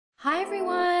Hi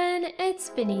everyone,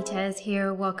 it's Benitez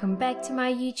here. Welcome back to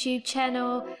my YouTube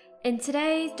channel. In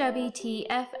today's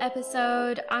WTF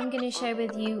episode, I'm going to share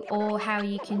with you all how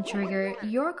you can trigger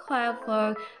your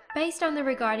Cloudflow based on the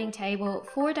regarding table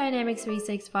for Dynamics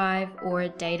 365 or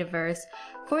Dataverse.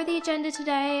 For the agenda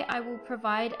today, I will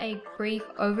provide a brief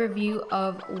overview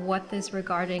of what this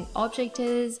regarding object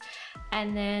is,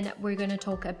 and then we're going to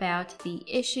talk about the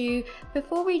issue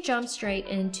before we jump straight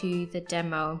into the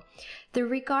demo. The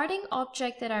regarding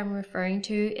object that I'm referring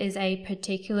to is a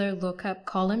particular lookup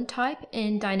column type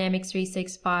in Dynamics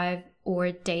 365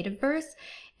 or Dataverse.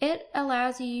 It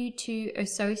allows you to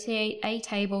associate a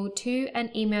table to an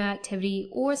email activity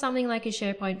or something like a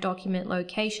SharePoint document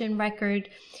location record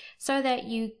so that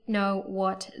you know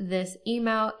what this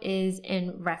email is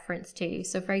in reference to.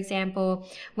 So for example,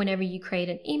 whenever you create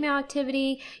an email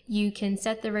activity, you can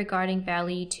set the regarding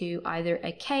value to either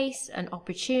a case, an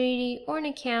opportunity, or an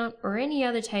account, or any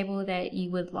other table that you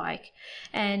would like.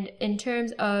 And in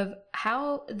terms of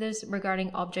how this regarding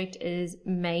object is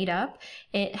made up,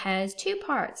 it has two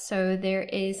parts. So there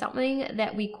is something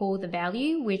that we call the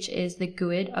value, which is the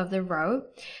GUID of the row.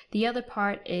 The other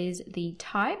part is the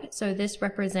type. So this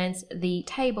represents the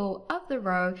table of the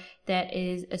row that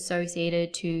is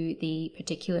associated to the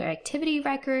particular activity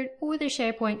record or the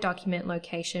SharePoint document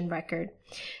location record.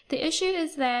 The issue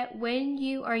is that when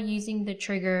you are using the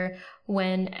trigger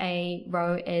when a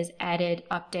row is added,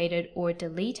 updated, or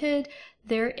deleted,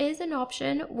 there is an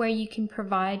option where you can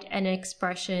provide an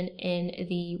expression in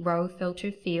the row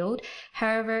filter field.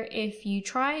 However, if you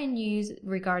try and use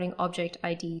regarding object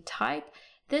ID type,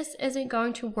 this isn't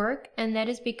going to work, and that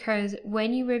is because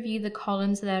when you review the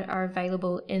columns that are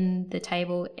available in the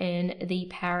table in the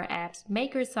Power Apps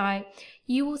Maker site,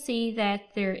 you will see that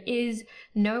there is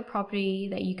no property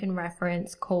that you can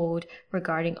reference called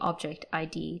regarding object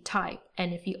ID type.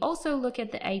 And if you also look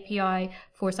at the API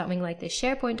for something like the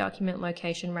SharePoint document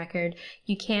location record,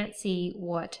 you can't see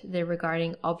what the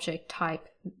regarding object type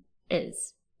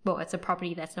is. Well, it's a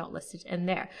property that's not listed in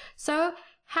there. So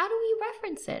how do we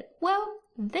reference it? Well,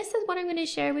 this is what I'm going to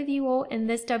share with you all in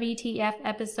this WTF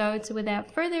episode. So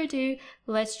without further ado,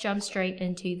 let's jump straight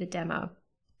into the demo.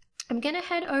 I'm going to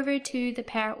head over to the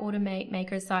Power Automate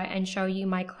Maker site and show you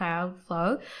my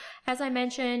Cloudflow. As I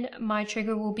mentioned, my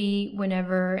trigger will be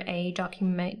whenever a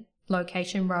document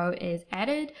location row is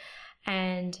added.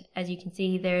 And as you can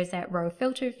see, there's that row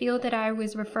filter field that I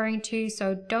was referring to.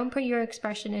 So don't put your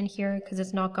expression in here because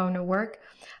it's not going to work.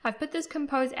 I've put this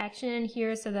compose action in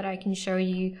here so that I can show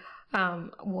you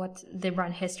what the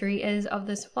run history is of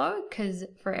this flow, because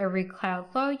for every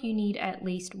Cloudflow you need at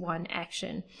least one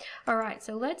action. Alright,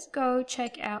 so let's go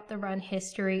check out the run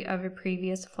history of a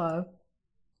previous flow.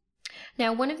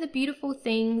 Now, one of the beautiful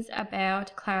things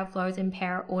about Cloudflows in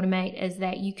Power Automate is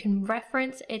that you can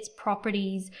reference its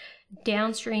properties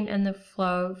downstream in the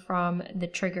flow from the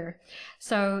trigger.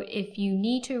 So if you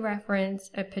need to reference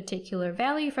a particular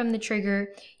value from the trigger,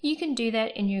 you can do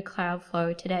that in your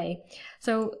Cloudflow today.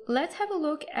 So let's have a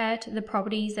look at the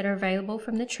properties that are available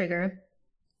from the trigger.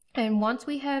 And once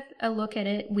we have a look at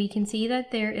it, we can see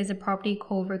that there is a property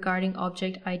called regarding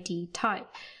object ID type.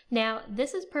 Now,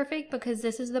 this is perfect because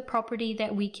this is the property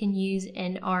that we can use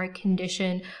in our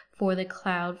condition for the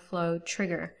Cloudflow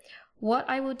trigger. What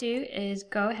I will do is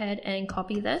go ahead and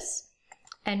copy this,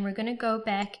 and we're going to go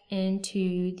back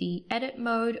into the edit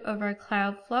mode of our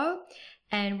Cloudflow,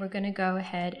 and we're going to go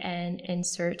ahead and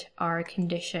insert our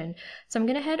condition. So I'm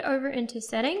going to head over into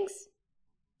settings,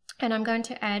 and I'm going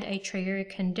to add a trigger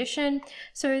condition.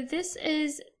 So this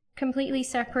is completely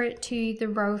separate to the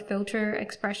row filter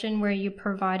expression where you're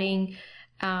providing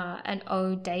an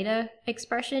OData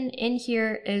expression. In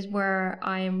here is where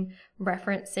I'm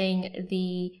referencing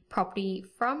the property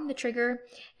from the trigger,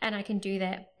 and I can do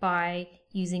that by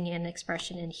using an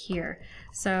expression in here.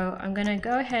 So I'm going to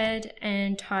go ahead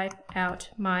and type out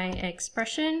my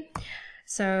expression.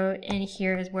 So in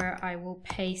here is where I will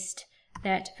paste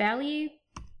that value.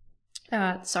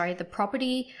 The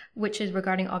property, which is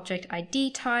regarding object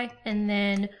ID type, and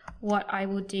then what I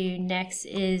will do next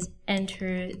is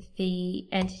enter the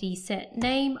entity set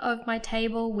name of my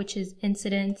table, which is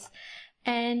incidents,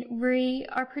 and we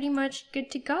are pretty much good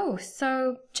to go.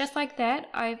 So just like that,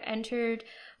 I've entered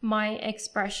my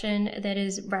expression that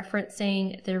is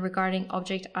referencing the regarding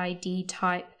object ID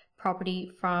type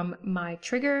property from my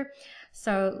trigger.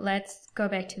 So let's go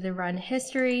back to the run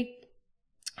history.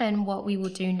 And what we will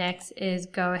do next is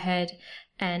go ahead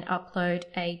and upload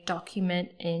a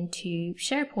document into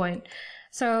SharePoint.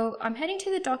 So I'm heading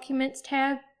to the Documents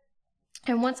tab,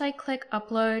 and once I click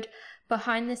Upload,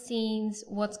 behind the scenes,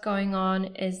 what's going on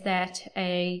is that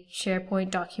a SharePoint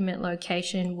document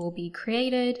location will be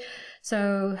created.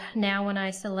 So now when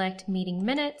I select meeting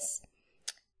minutes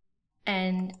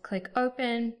and click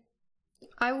open,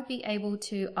 I will be able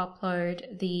to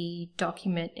upload the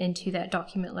document into that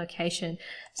document location.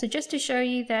 So just to show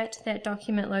you that that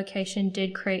document location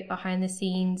did create behind the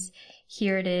scenes,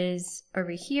 here it is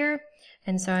over here.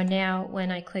 And so now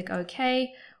when I click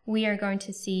OK, we are going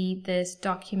to see this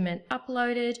document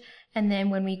uploaded. And then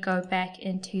when we go back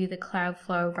into the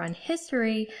Cloudflow run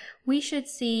history, we should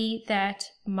see that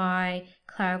my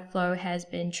Cloudflow has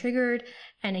been triggered.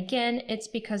 And again, it's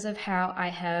because of how I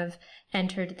have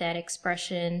entered that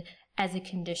expression as a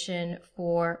condition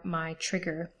for my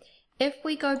trigger. If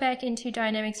we go back into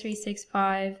Dynamics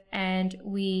 365 and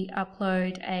we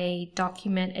upload a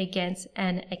document against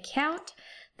an account,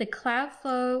 the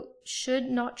Cloudflow should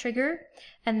not trigger,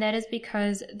 and that is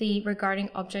because the regarding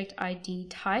object ID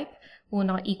type will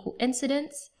not equal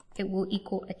incidents, it will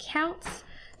equal accounts.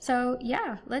 So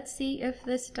yeah, let's see if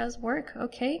this does work.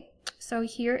 Okay, so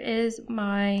here is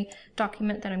my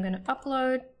document that I'm going to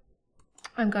upload.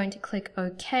 I'm going to click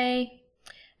OK.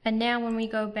 And now when we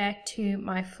go back to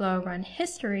my Flow run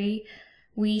history,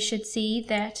 we should see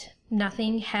that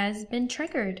nothing has been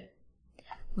triggered.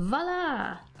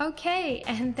 Voila! Okay,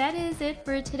 and that is it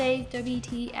for today's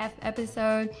WTF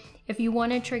episode. If you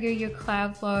want to trigger your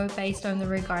Cloudflow based on the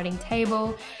regarding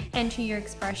table, enter your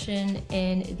expression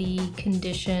in the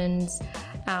conditions,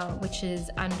 which is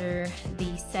under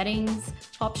the settings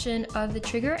option of the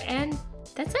trigger, and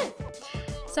that's it.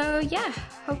 So yeah,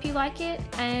 hope you like it,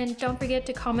 and don't forget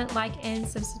to comment, like, and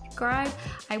subscribe.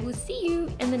 I will see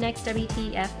you in the next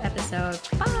WTF episode.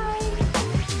 Bye!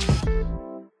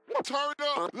 Turn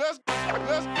up, let's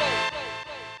go.